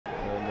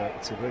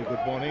It's a very good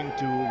morning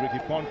to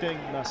Ricky Ponting,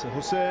 Nasser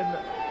Hussain.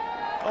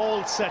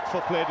 All set for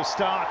play to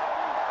start.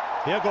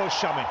 Here goes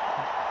Shami.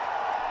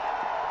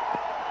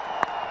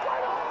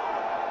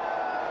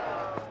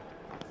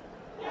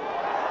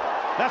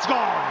 That's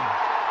gone.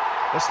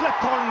 The slip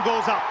corner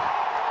goes up.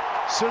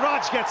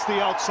 Siraj gets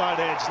the outside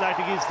edge like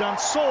he's done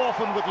so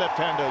often with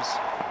left-handers.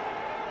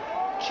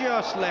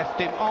 Just left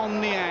him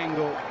on the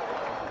angle.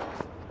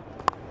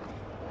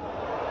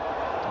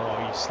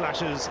 Oh, he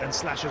slashes and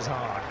slashes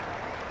hard.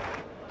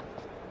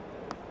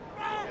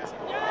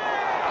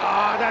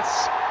 Ah,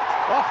 that's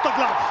off the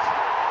glove.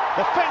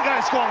 The finger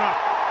has gone up.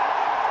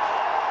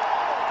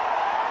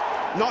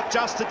 Not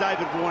just to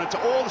David Warner, to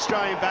all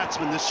Australian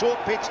batsmen, the short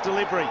pitch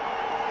delivery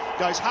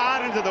goes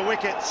hard into the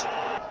wickets.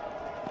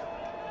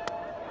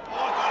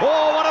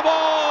 Oh, what a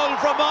ball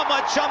from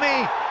Mohammad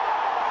Shami.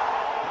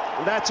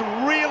 That's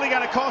really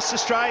going to cost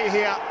Australia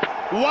here.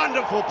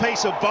 Wonderful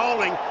piece of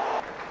bowling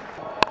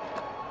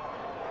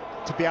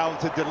to be able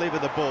to deliver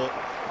the ball.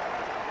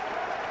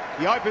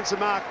 He opens the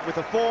mark with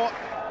a 4.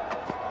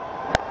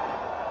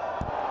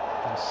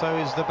 And so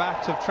is the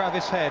bat of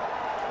Travis Head.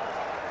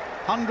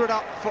 100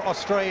 up for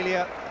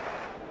Australia.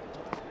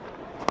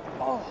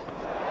 Oh.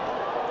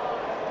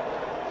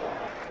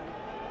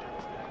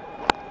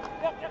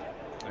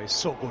 He's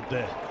so good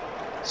there.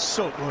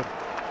 So good.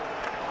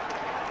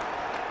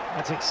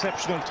 That's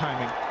exceptional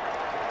timing.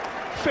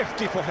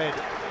 50 for Head.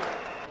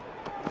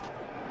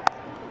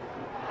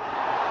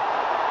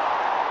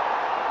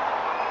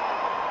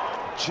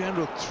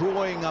 General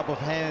throwing up of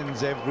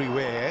hands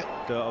everywhere.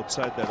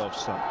 Outside that off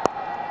stump.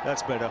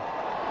 That's better.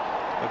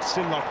 But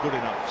still not good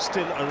enough.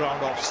 Still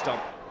around off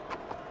stump.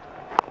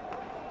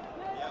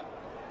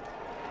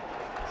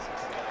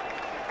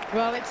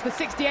 Well, it's the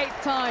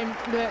 68th time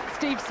that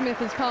Steve Smith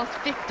has passed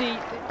 50.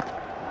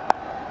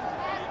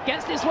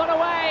 Gets this one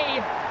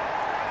away.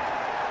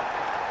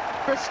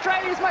 For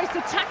Australia's most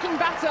attacking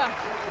batter.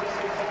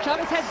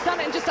 Travis Head's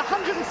done it in just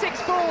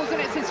 106 balls,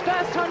 and it's his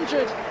first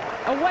 100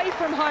 away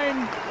from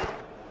home.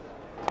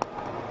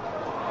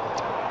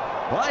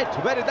 Right,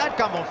 where did that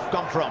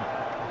come from?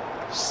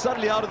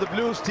 Suddenly out of the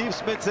blue, Steve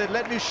Smith said,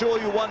 let me show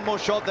you one more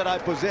shot that I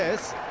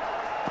possess.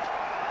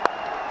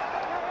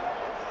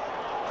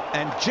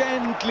 And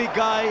gently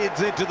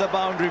guides it to the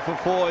boundary for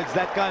 4. It's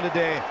that kind of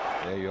day.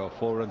 There you are,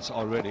 4 runs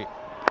already.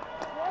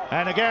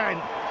 And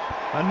again,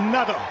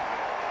 another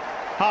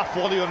half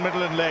volley on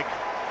middle and leg.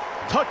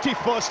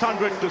 31st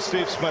 100 to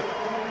Steve Smith.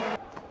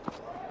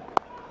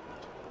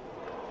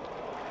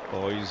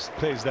 Oh, he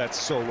plays that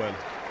so well.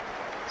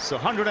 So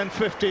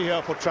 150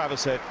 here for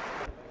Travis Head.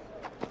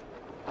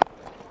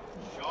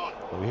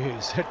 Oh,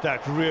 he's hit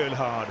that real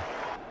hard.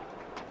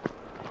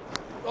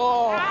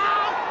 Oh,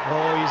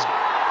 he's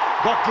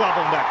got glove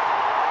on that.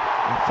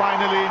 And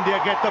finally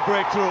India get the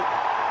breakthrough.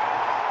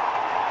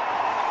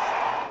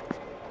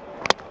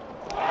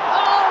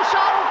 Oh,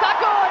 Shardul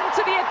Thakur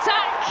into the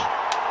attack.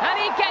 And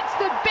he gets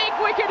the big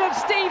wicket of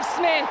Steve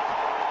Smith.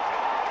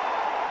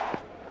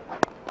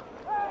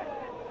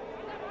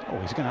 Oh,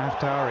 he's going to have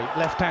to hurry.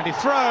 Left-handed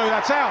throw,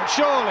 that's out,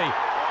 surely.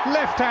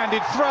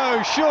 Left-handed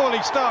throw,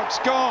 surely Stark's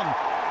gone.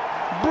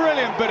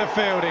 Brilliant bit of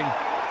fielding.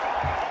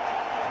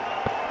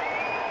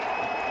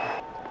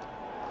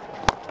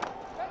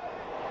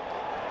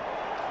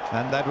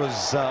 And that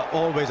was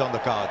always on the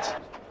cards.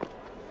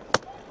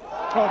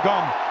 Oh,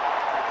 gone.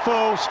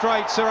 Full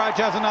straight, Siraj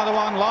has another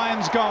one.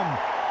 Lyon's gone.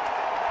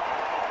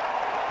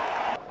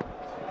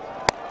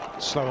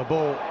 Slower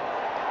ball.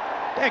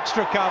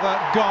 Extra cover,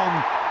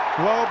 gone.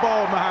 Well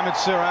bowled, Mohammad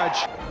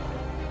Siraj.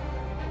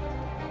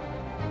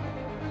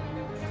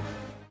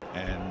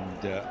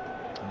 And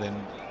then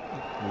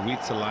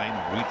reads the line,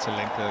 reads the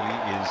length early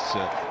is...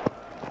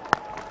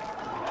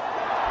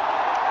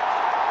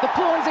 The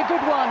pawn's a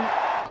good one.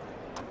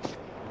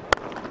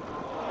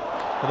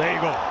 Well, there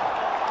you go.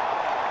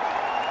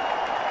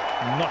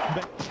 Not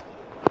bad.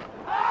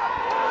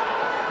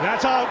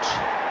 That's out.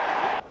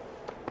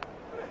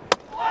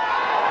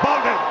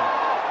 Bowden.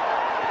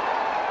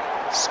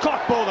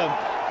 Scott Boland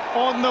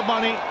on the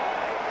money.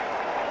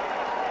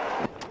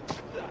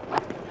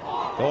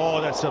 Oh,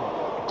 that's a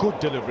good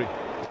delivery.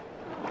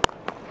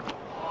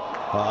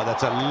 Ah,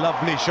 that's a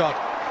lovely shot.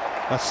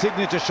 A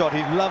signature shot.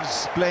 He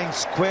loves playing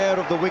square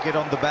of the wicket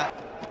on the bat.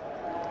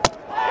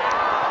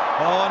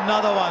 Oh,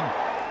 another one.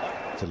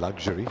 It's a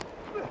luxury.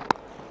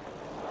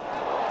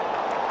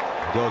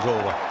 Goes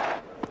over.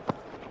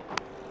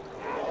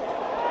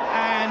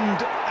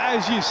 And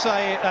as you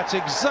say it, that's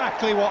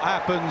exactly what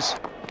happens.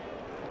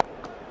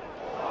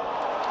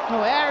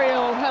 Oh,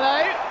 Ariel,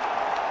 hello.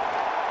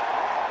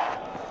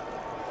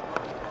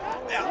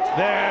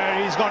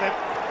 There, he's got it.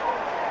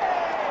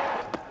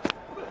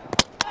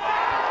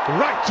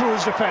 Right through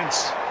his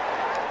defence.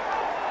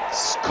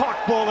 Scott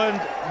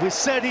Boland, we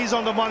said he's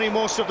on the money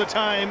most of the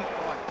time.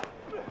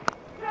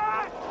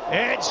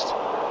 Edged.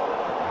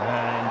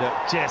 And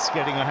just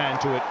getting a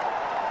hand to it.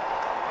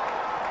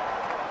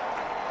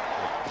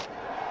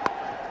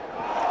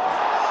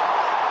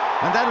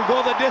 And that'll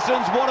go the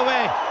distance. What a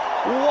way.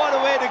 What a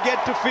way to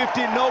get to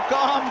 50. No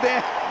calm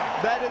there.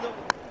 That is a...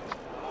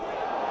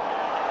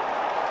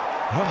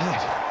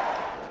 Right.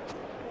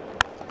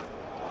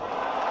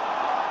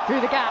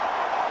 Through the gap.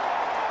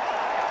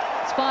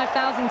 It's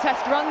 5,000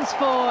 test runs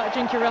for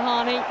Ajinkya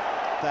Rahane.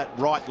 That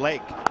right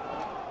leg.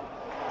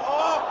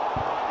 Oh,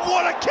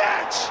 what a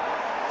catch!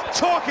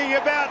 Talking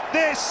about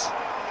this.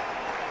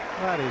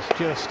 That is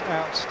just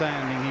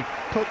outstanding. He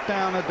put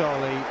down a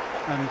dolly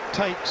and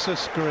takes a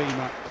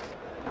screamer.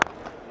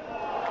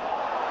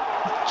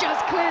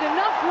 Just cleared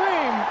enough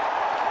room.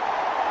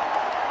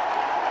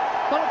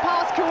 Got it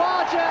past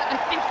Khawaja, a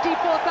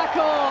 54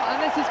 Thakur, and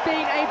this has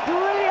been a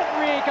brilliant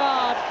rear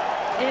guard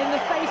in the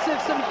face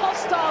of some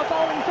hostile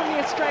bowling from the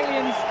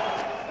Australians.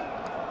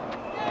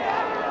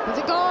 Has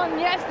it gone?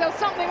 Yes, there's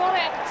something on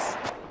it.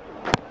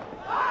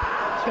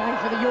 It's going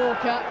for the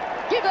Yorker.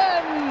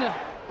 Given!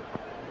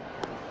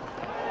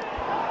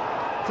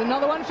 It's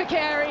another one for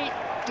Carey,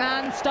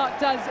 and Stark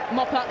does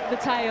mop up the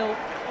tail.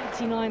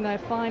 89 though,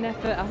 fine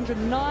effort,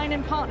 109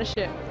 in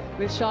partnership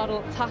with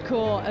Shardul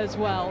Thakur as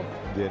well.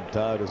 The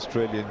entire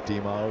Australian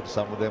team out,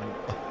 some of them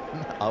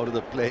out of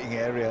the playing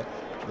area.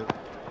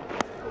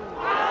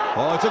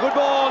 Oh, it's a good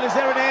ball. Is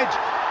there an edge?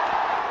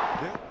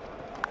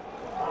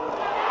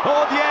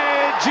 Oh, the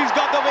edge. He's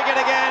got the wicket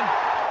again.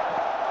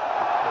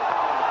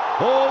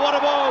 Oh, what a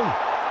ball.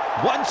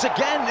 Once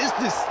again,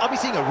 are we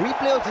seeing a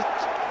replay of it?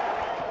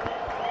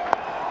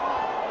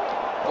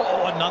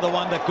 Oh, another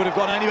one that could have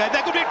gone anywhere.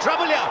 There could be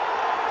trouble here.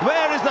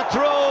 Where is the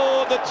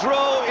throw?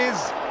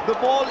 The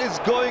ball is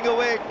going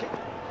away.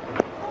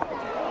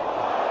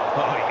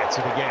 Oh, he gets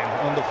it again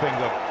on the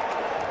finger.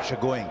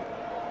 Going.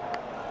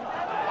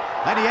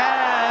 And he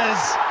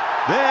has.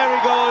 There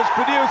he goes.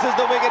 Produces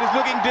the wicket. He's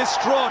looking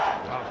distraught.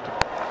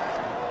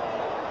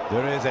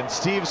 There is. And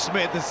Steve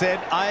Smith has said,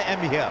 I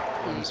am here.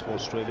 He's for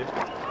Australia.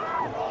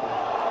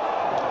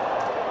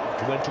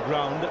 He went to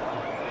ground.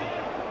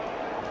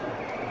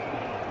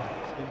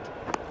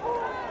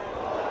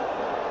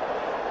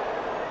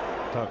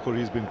 Thakur,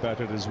 he's been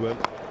battered as well.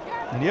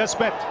 And here's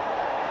Smith.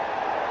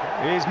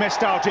 He's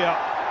missed out here.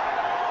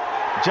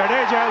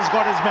 Jadeja's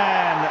got his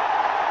man.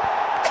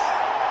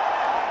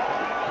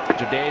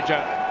 Jadeja,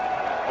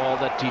 all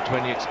that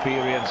T20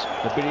 experience,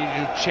 the ability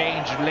to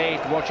change late,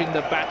 watching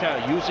the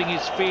batter, using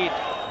his feet.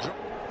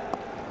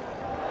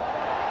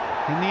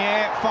 In the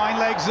air, fine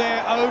legs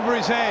there, over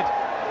his head.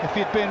 If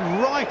he'd been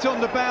right on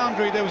the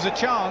boundary, there was a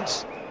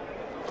chance.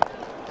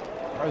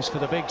 Goes for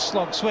the big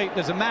slog sweep.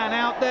 There's a man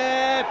out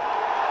there.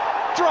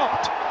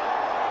 Dropped.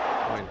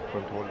 Fine,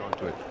 hold on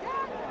to it.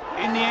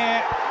 In the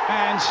air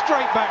and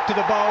straight back to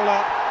the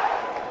bowler.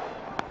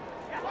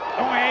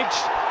 Oh,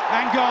 edged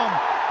and gone.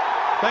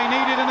 They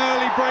needed an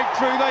early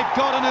breakthrough. They've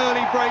got an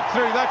early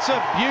breakthrough. That's a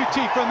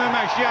beauty from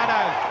Umesh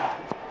Yadav.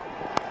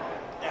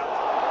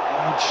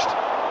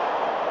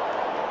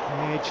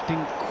 Edged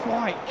didn't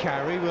quite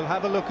carry. We'll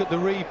have a look at the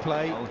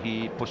replay. Well,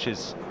 he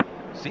pushes.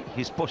 See,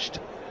 he's pushed.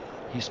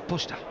 He's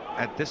pushed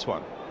at this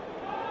one.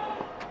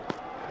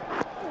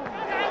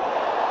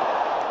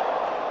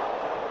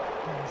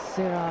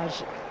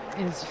 Siraj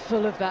is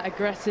full of that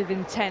aggressive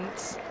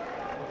intent.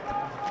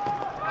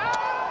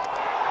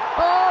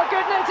 Oh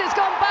goodness, it's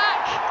gone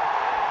back.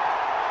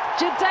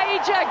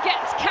 Jadeja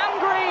gets Cam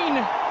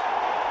Green.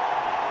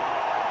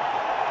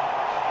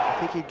 I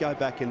think he'd go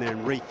back in there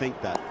and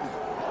rethink that.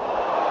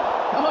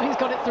 Oh, he's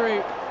got it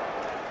through.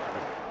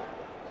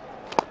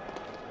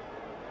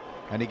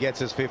 And he gets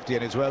his 50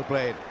 and it's well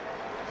played.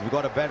 We've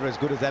got a batter as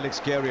good as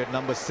Alex Carey at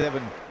number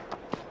 7.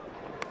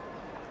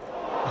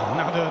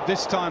 Now,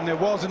 this time there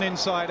was an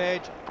inside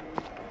edge.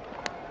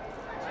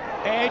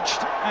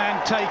 Edged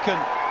and taken.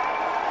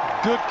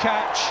 Good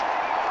catch.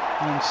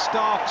 And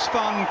Stark's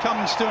fun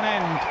comes to an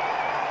end.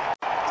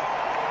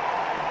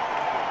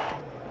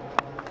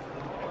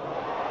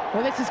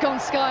 Well, this has gone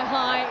sky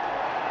high.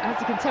 Has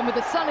to contend with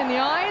the sun in the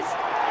eyes.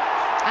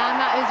 And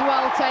that is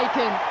well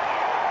taken.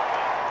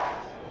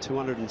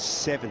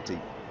 270.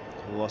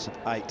 A loss of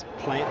 8.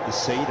 Plant the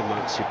seed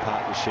amongst your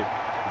partnership.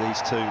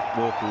 These two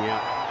walking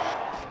out.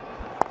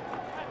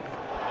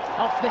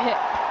 Off the hip.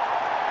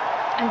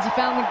 And he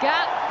found the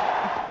gap.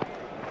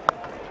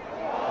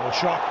 Oh,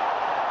 shot.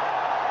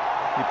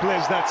 He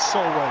plays that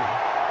so well.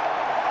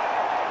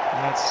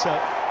 And that's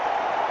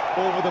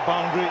over the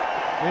boundary,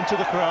 into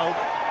the crowd.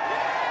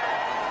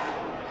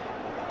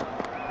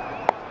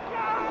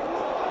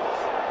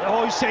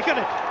 Oh, he's taken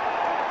it.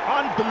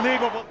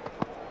 Unbelievable.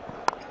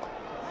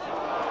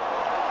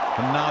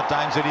 And now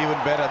times it even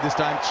better. This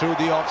time through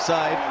the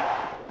offside.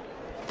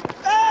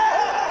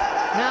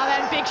 Now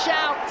then, big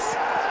shouts.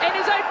 It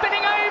is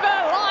opening over.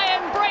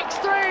 Lyon breaks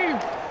through.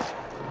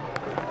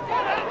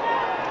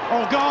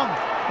 Oh, gone.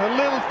 A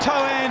little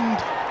toe end.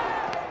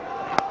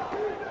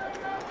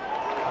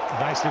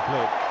 Nicely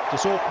played.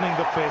 Just opening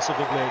the face of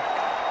the blade.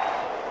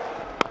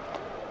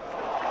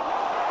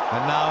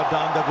 And now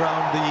down the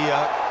ground,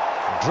 the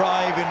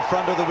drive in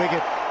front of the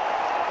wicket.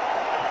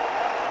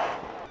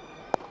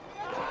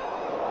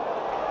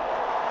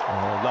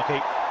 Oh,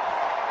 lucky.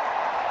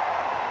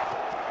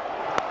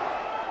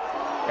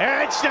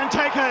 Edged and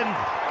taken.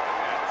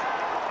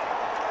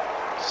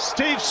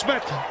 Steve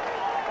Smith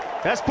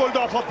has pulled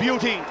off a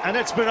beauty, and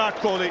it's Virat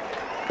Kohli.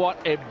 What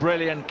a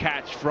brilliant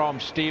catch from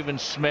Stephen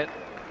Smith.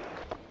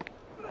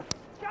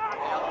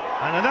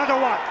 And another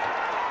one.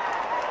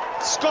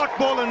 Scott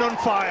Boland on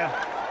fire.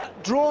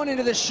 Drawn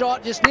into the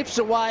shot, just nips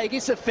away,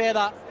 gets a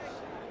feather.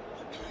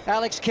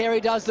 Alex Carey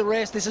does the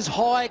rest. This is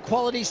high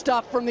quality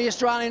stuff from the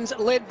Australians,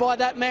 led by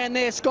that man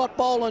there, Scott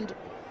Boland.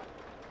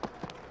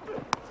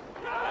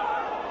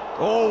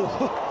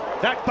 Oh,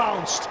 that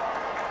bounced.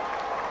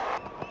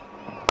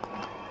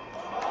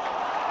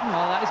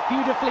 Oh, that was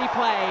beautifully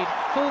played.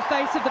 Full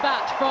face of the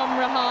bat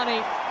from Rahane.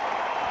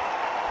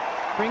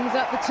 Brings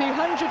up the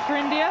 200 for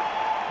India.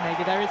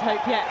 Maybe there is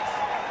hope yet.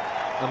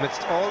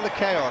 Amidst all the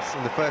chaos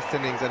in the first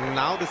innings and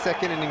now the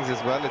second innings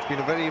as well, it's been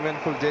a very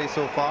eventful day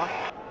so far.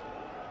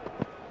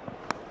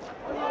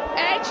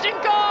 Edged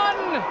and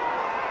gone!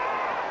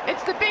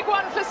 It's the big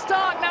one for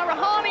Stark. Now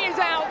Rahane is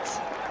out.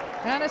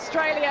 And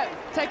Australia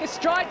take a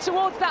stride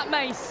towards that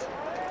mace.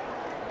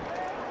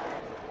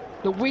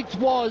 The width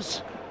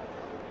was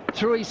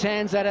through his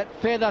hands at it.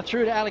 Feather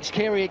through to Alex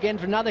Carey again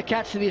for another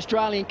catch to the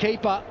Australian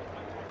keeper.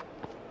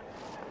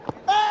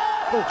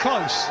 Oh,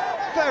 close.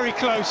 Very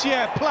close,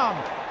 yeah, plumb.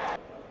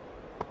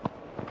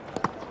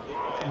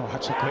 Oh,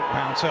 that's a quick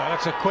bouncer.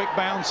 That's a quick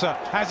bouncer.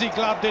 Has he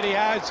gloved it? He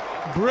has.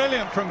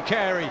 Brilliant from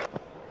Carey.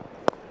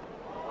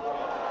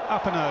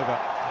 Up and over.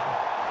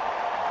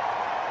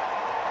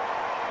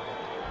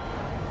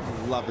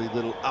 Lovely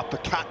little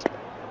uppercut.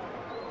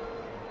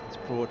 It's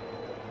brought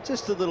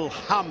just a little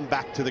hum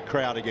back to the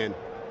crowd again.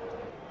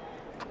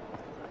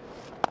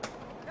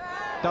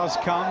 Does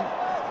come.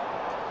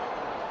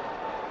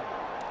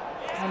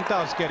 And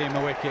does get him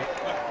a wicket.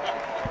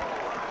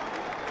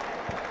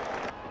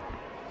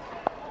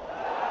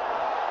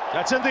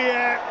 That's in the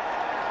air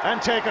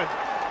and taken.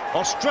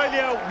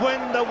 Australia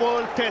win the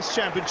World Test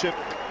Championship.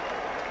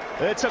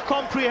 It's a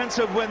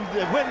comprehensive win.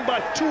 They win by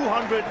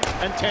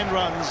 210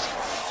 runs.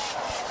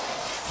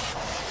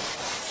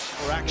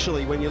 Or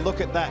actually, when you look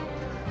at that,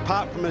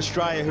 apart from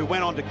Australia, who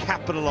went on to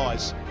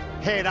capitalise,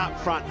 head up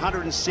front,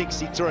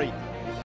 163.